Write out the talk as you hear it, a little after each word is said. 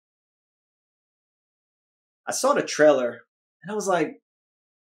I saw the trailer and I was like,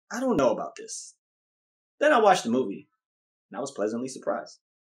 I don't know about this. Then I watched the movie and I was pleasantly surprised.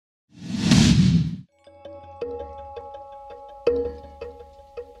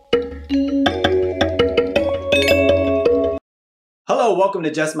 Hello, welcome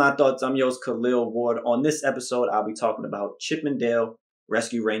to Just My Thoughts. I'm your host, Khaleel Ward. On this episode, I'll be talking about Chip and Dale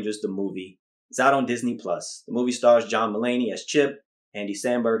Rescue Rangers, the movie. It's out on Disney+. The movie stars John Mulaney as Chip, Andy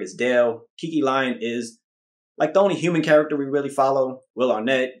Samberg as Dale. Kiki Lyon is like the only human character we really follow. Will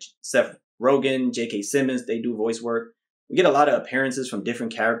Arnett, Seth Rogen, J.K. Simmons, they do voice work. We get a lot of appearances from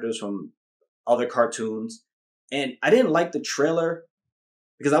different characters from other cartoons. And I didn't like the trailer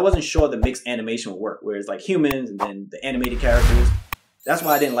because I wasn't sure the mixed animation would work, where it's like humans and then the animated characters. That's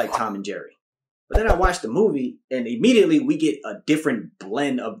why I didn't like Tom and Jerry. But then I watched the movie and immediately we get a different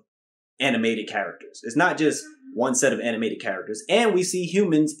blend of animated characters. It's not just one set of animated characters, and we see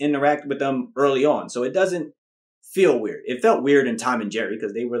humans interact with them early on. So it doesn't feel weird. It felt weird in Tom and Jerry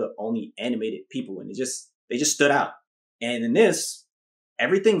because they were the only animated people and they just stood out. And in this,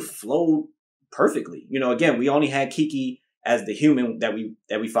 everything flowed perfectly. You know, again, we only had Kiki as the human that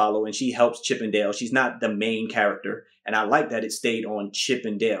we follow, and she helps Chip and Dale. She's not the main character, and I like that it stayed on Chip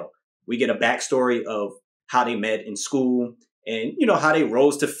and Dale. We get a backstory of how they met in school and, you know, how they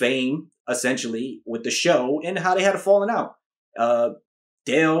rose to fame, essentially, with the show and how they had a falling out.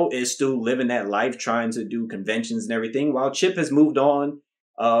 Dale is still living that life, trying to do conventions and everything, while Chip has moved on,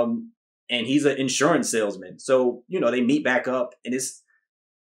 and he's an insurance salesman. So, you know, they meet back up, and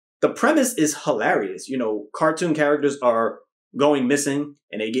the premise is hilarious. You know, cartoon characters are going missing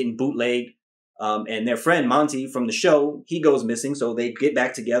and they're getting bootlegged. And their friend Monty from the show, he goes missing. So they get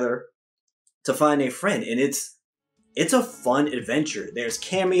back together to find their friend. And it's a fun adventure. There's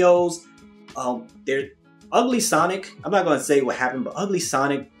cameos. There's Ugly Sonic. I'm not going to say what happened, but Ugly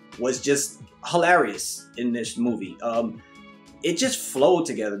Sonic was just hilarious in this movie. It just flowed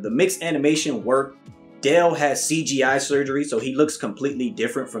together. The mixed animation worked. Dale has CGI surgery, so he looks completely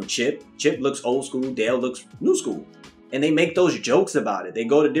different from Chip. Chip looks old school, Dale looks new school. And they make those jokes about it. They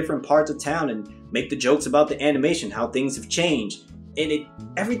go to different parts of town and make the jokes about the animation, how things have changed. And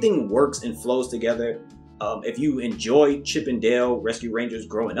everything works and flows together. If you enjoy Chip and Dale Rescue Rangers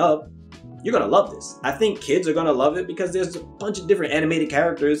growing up, you're going to love this. I think kids are going to love it because there's a bunch of different animated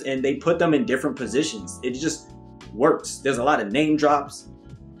characters and they put them in different positions. It just works. There's a lot of name drops.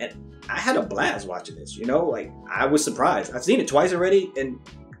 And I had a blast watching this, you know, like I was surprised. I've seen it twice already and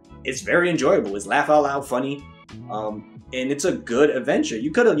it's very enjoyable. It's laugh out loud funny. And it's a good adventure.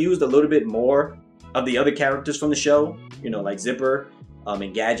 You could have used a little bit more of the other characters from the show, you know, like Zipper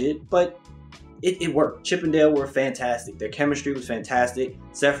and Gadget, but it worked. Chip and Dale were fantastic. Their chemistry was fantastic.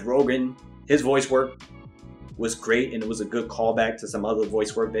 Seth Rogen, his voice work was great, and it was a good callback to some other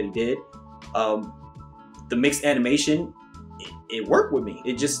voice work that he did. The mixed animation, it worked with me.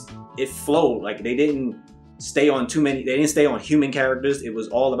 It flowed. Like they didn't stay on human characters. It was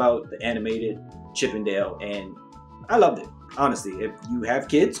all about the animated Chip and Dale, and I loved it. Honestly, if you have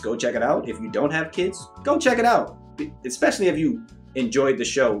kids, go check it out. If you don't have kids, go check it out. Especially if you enjoyed the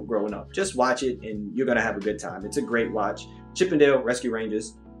show growing up. Just watch it and you're gonna have a good time. It's a great watch. Chip and Dale Rescue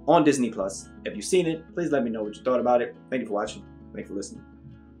Rangers on Disney+. If you've seen it, please let me know what you thought about it. Thank you for watching. Thank you for listening.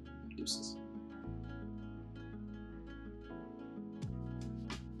 Deuces.